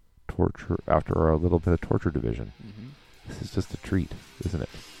little torture after a little bit of Torture Division. Mm-hmm. This is just a treat, isn't it?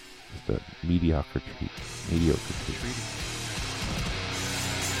 Just a mediocre treat.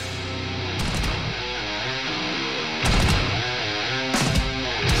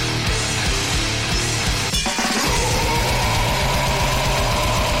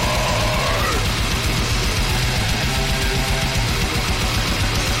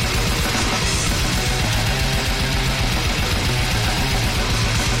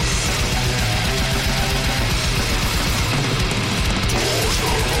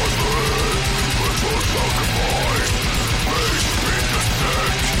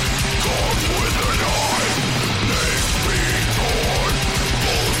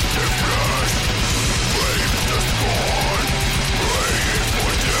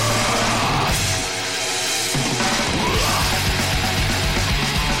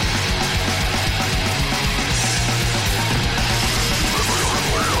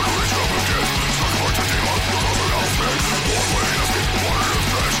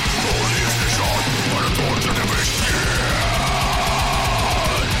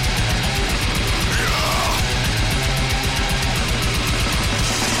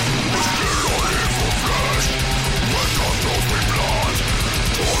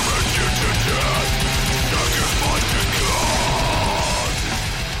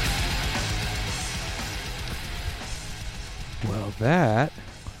 That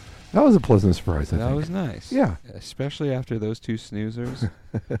That was a pleasant surprise, I think. That was nice. Yeah. Especially after those 2 snoozers.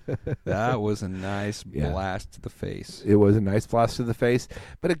 That was a nice blast to the face. It was a nice blast to the face.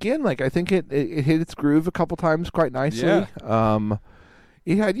 But again, like I think it hit its groove a couple times quite nicely. Yeah.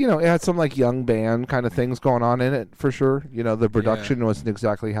 It had some like young band kind of things going on in it for sure. The production wasn't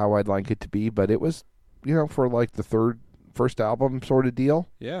exactly how I'd like it to be, but it was, for like the first album sort of deal.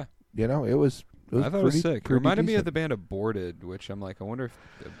 Yeah. It was I thought it was sick. It reminded me of decent. the band Aborted, which I'm like, I wonder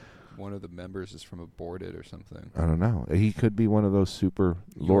if one of the members is from Aborted or something. I don't know. He could be one of those super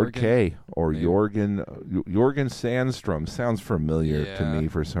Lord K or Jorgen Sandstrom. Sounds familiar to me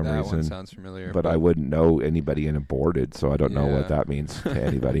for some reason. That one sounds familiar. But I wouldn't know anybody in Aborted, so I don't know what that means to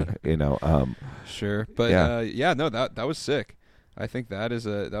anybody. Sure, but that was sick. I think that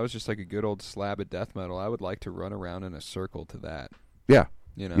was just like a good old slab of death metal. I would like to run around in a circle to that. Yeah.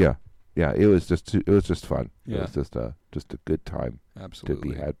 Yeah. Yeah, it was just fun. Yeah. It was just a good time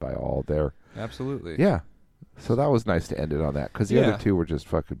Absolutely. to be had by all there. Absolutely. Yeah. So that was nice to end it on that because the other two were just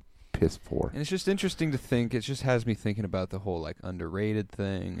fucking piss poor. And it's just interesting to think. It just has me thinking about the whole like underrated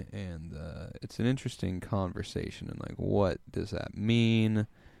thing, and it's an interesting conversation. And like, what does that mean?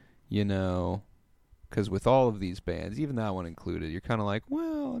 Because with all of these bands, even that one included, you're kind of like,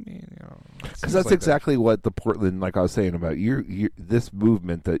 well, I mean, because that's like exactly what the Portland, like I was saying about this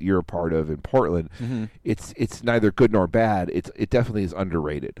movement that you're a part of in Portland. Mm-hmm. It's neither good nor bad. It definitely is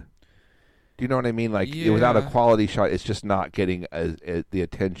underrated. Do you know what I mean? Like without a quality shot, it's just not getting the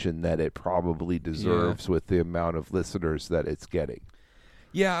attention that it probably deserves with the amount of listeners that it's getting.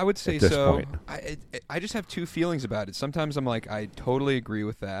 Yeah, I would say at this so. Point. I just have 2 feelings about it. Sometimes I'm like, I totally agree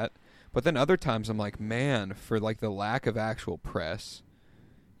with that. But then other times I'm like, man, for like the lack of actual press,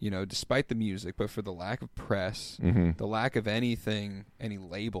 despite the music, but for the lack of press, the lack of anything, any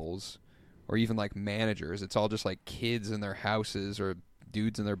labels, or even like managers, it's all just like kids in their houses or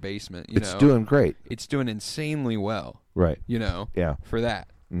dudes in their basement. It's doing great. It's doing insanely well. Right. Yeah. For that.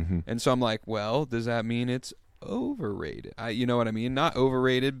 Mm-hmm. And so I'm like, well, does that mean it's overrated? You know what I mean? Not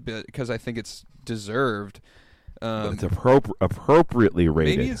overrated, but because I think it's deserved. It's appropriately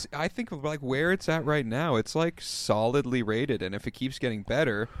rated. Maybe I think of like where it's at right now. It's like solidly rated, and if it keeps getting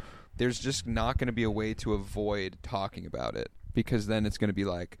better, there's just not going to be a way to avoid talking about it, because then it's going to be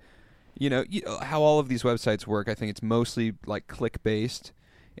like, how all of these websites work. I think it's mostly like click based,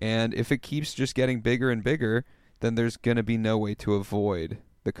 and if it keeps just getting bigger and bigger, then there's going to be no way to avoid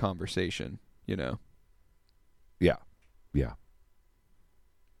the conversation. Yeah.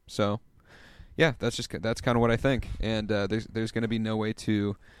 So. Yeah, that's kind of what I think, and there's going to be no way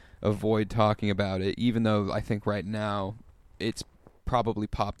to avoid talking about it, even though I think right now it's probably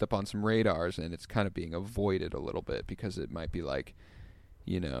popped up on some radars and it's kind of being avoided a little bit because it might be like,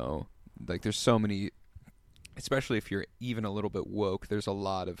 like there's so many, especially if you're even a little bit woke, there's a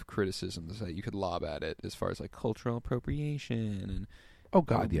lot of criticisms that you could lob at it as far as like cultural appropriation and. Oh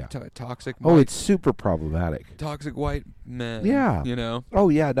God, yeah. Toxic. It's super problematic. Toxic white men. Yeah. Oh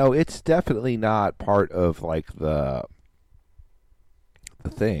yeah, no, it's definitely not part of like the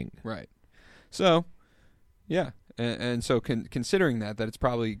thing. Right. So, yeah, and so considering that it's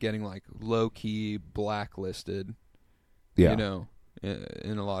probably getting like low key blacklisted. Yeah.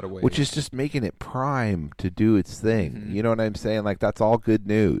 In a lot of ways. Which is just making it prime to do its thing. Mm-hmm. You know what I'm saying? Like that's all good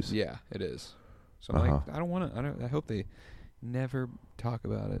news. Yeah, it is. So I'm like, I don't want to. I hope they never talk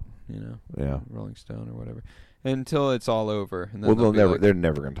about it, Yeah. Rolling Stone or whatever, until it's all over. And then they're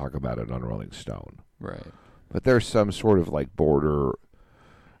never going to talk about it on Rolling Stone. Right. But there's some sort of like border.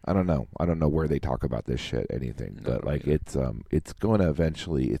 I don't know where they talk about this shit, anything. But like it's going to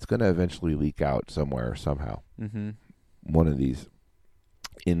eventually leak out somewhere somehow. Mm-hmm. One of these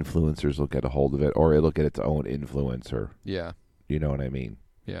influencers will get a hold of it, or it'll get its own influencer. Yeah. You know what I mean?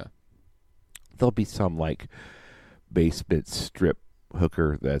 Yeah. There'll be some like basement strip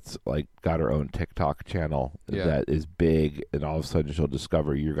hooker that's like got her own TikTok channel that is big, and all of a sudden she'll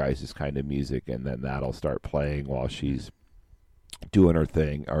discover your guys' kind of music, and then that'll start playing while she's doing her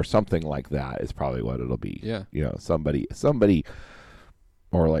thing or something like that is probably what it'll be. Yeah. Somebody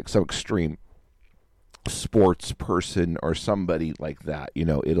or like some extreme sports person or somebody like that,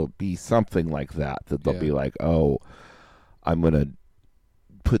 it'll be something like that they'll be like, oh, I'm going to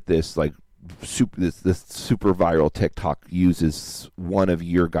put this like this super viral TikTok uses one of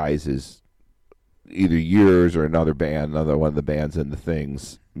your guys's, either yours or another one of the bands in the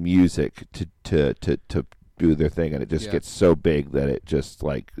thing's music to do their thing, and it just gets so big that it just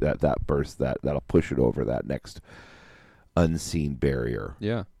like that burst that'll push it over that next unseen barrier.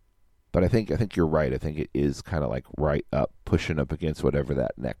 Yeah. But I think you're right. I think it is kind of like right up pushing up against whatever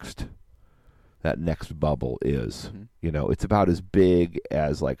that next that next bubble is. Mm-hmm. It's about as big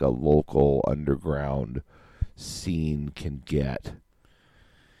as like a local underground scene can get.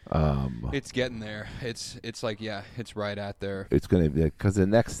 It's getting there. It's like, yeah, it's right at there. It's going to be, because the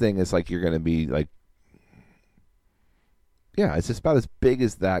next thing is like you're going to be like, yeah, it's just about as big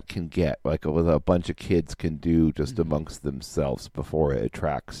as that can get, like what a bunch of kids can do just amongst themselves before it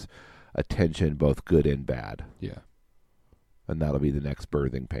attracts attention, both good and bad. Yeah. And that'll be the next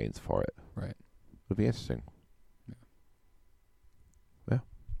birthing pains for it. Right. It'll be interesting. Yeah.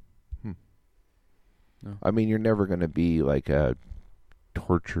 No. I mean, you're never going to be like a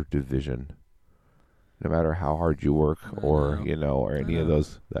torture division, no matter how hard you work, or or any of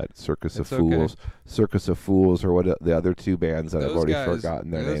those, that Circus of Fools, or what the other two bands that I've already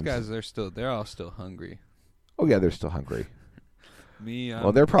forgotten their names. Those guys, they're all still hungry. Oh yeah, they're still hungry.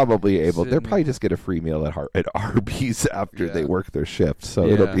 Well, they're probably able. They'll probably just get a free meal at Arby's after they work their shift, so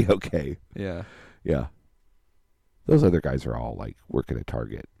it'll be okay. Yeah. Yeah. Those other guys are all like working at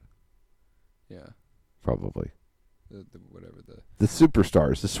Target. Yeah. Probably. The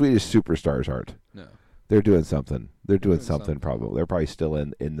superstars, the Swedish superstars aren't. No. They're doing something. They're doing something probably. They're probably still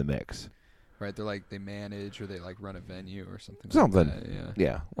in the mix. Right, they're like, they manage or they like run a venue or something. Something. Like that,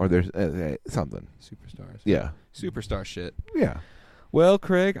 yeah. Or there's something. Superstars. Yeah. Superstar shit. Yeah. Well,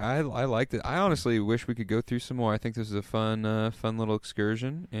 Craig, I liked it. I honestly wish we could go through some more. I think this is a fun little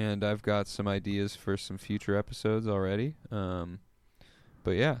excursion, and I've got some ideas for some future episodes already.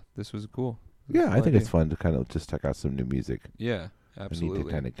 But yeah, this was cool. Yeah, I think it's fun to kind of just check out some new music. Yeah,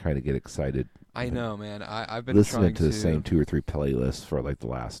 absolutely. I need to kind of get excited. I know, man. I've been listening trying to the same 2 or 3 playlists for like the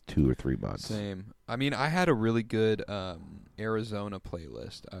last 2 or 3 months. Same. I mean, I had a really good Arizona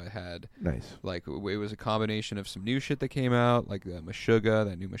playlist. I had like it was a combination of some new shit that came out, like the Meshuggah,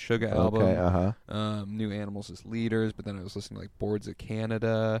 that new Meshuggah album. Okay, New Animals as Leaders, but then I was listening to like Boards of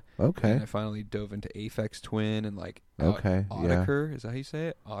Canada. Okay. And I finally dove into Aphex Twin and like Autechre. Is that how you say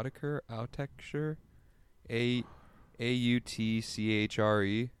it? Autechre? Autchre.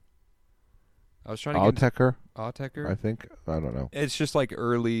 I was trying to get Autechre, I think. I don't know. It's just like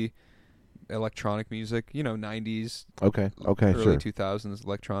early electronic music, 90s. Okay, early 2000s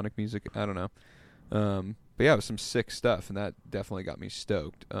electronic music. I don't know. But yeah, it was some sick stuff, and that definitely got me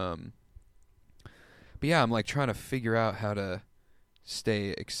stoked. But yeah, I'm like trying to figure out how to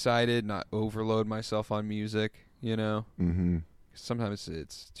stay excited, not overload myself on music, Mm-hmm. Sometimes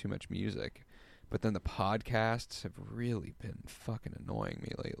it's too much music. But then the podcasts have really been fucking annoying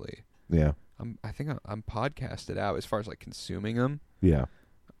me lately. Yeah. I think I'm podcasted out as far as like consuming them. Yeah.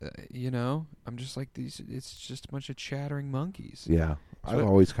 I'm just like it's just a bunch of chattering monkeys. Yeah. So I've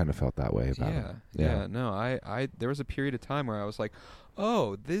always kind of felt that way about it. Yeah. No, I there was a period of time where I was like,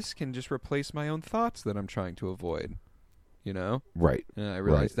 oh, this can just replace my own thoughts that I'm trying to avoid. Right. And I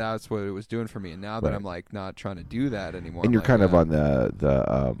realized that's what it was doing for me. And now that I'm like not trying to do that anymore. And you're kind of on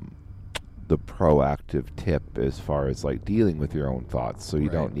the proactive tip as far as like dealing with your own thoughts, so you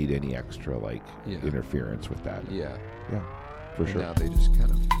don't need any extra like interference with that. Yeah, for sure. Now they're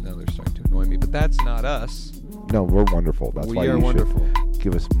starting to annoy me, but that's not us. No, we're wonderful. That's why you should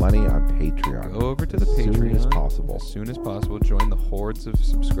give us money on Patreon. Go over to the Patreon as soon as possible. Join the hordes of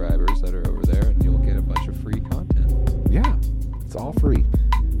subscribers that are over there, and you'll get a bunch of free content. Yeah, it's all free.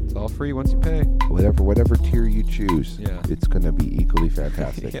 It's all free once you pay. Whatever tier you choose, it's going to be equally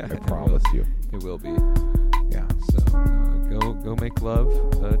fantastic. I promise you. It will be. Yeah. So go make love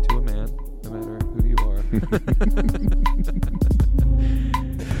to a man, no matter who you are.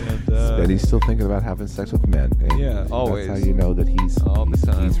 And he's still thinking about having sex with men. And always. That's how you know that he's the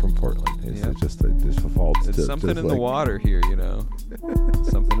time. He's from Portland. It's just defaults. It's something in the water here,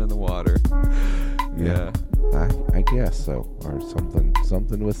 Something in the water. Yeah. I guess so, or something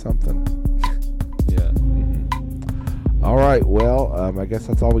with something. Yeah. Mm-hmm. All right. Well, I guess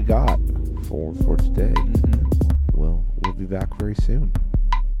that's all we got for today. Mm-hmm. We'll be back very soon.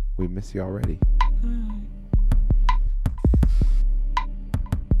 We miss you already.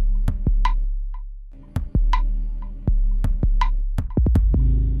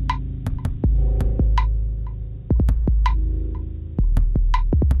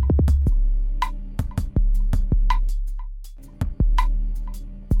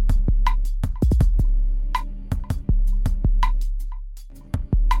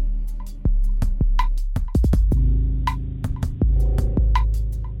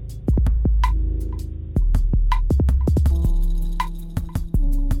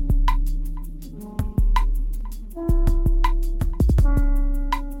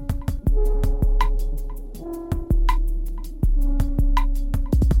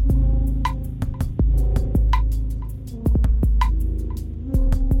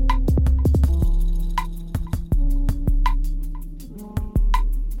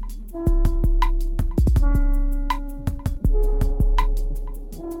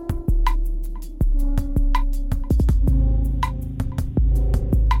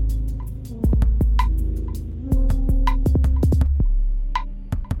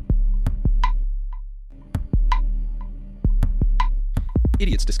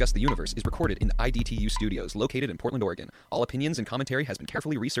 Discuss the Universe is recorded in the IDTU studios located in Portland, Oregon. All opinions and commentary has been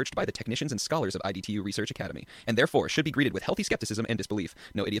carefully researched by the technicians and scholars of IDTU Research Academy, and therefore should be greeted with healthy skepticism and disbelief.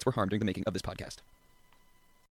 No idiots were harmed during the making of this podcast.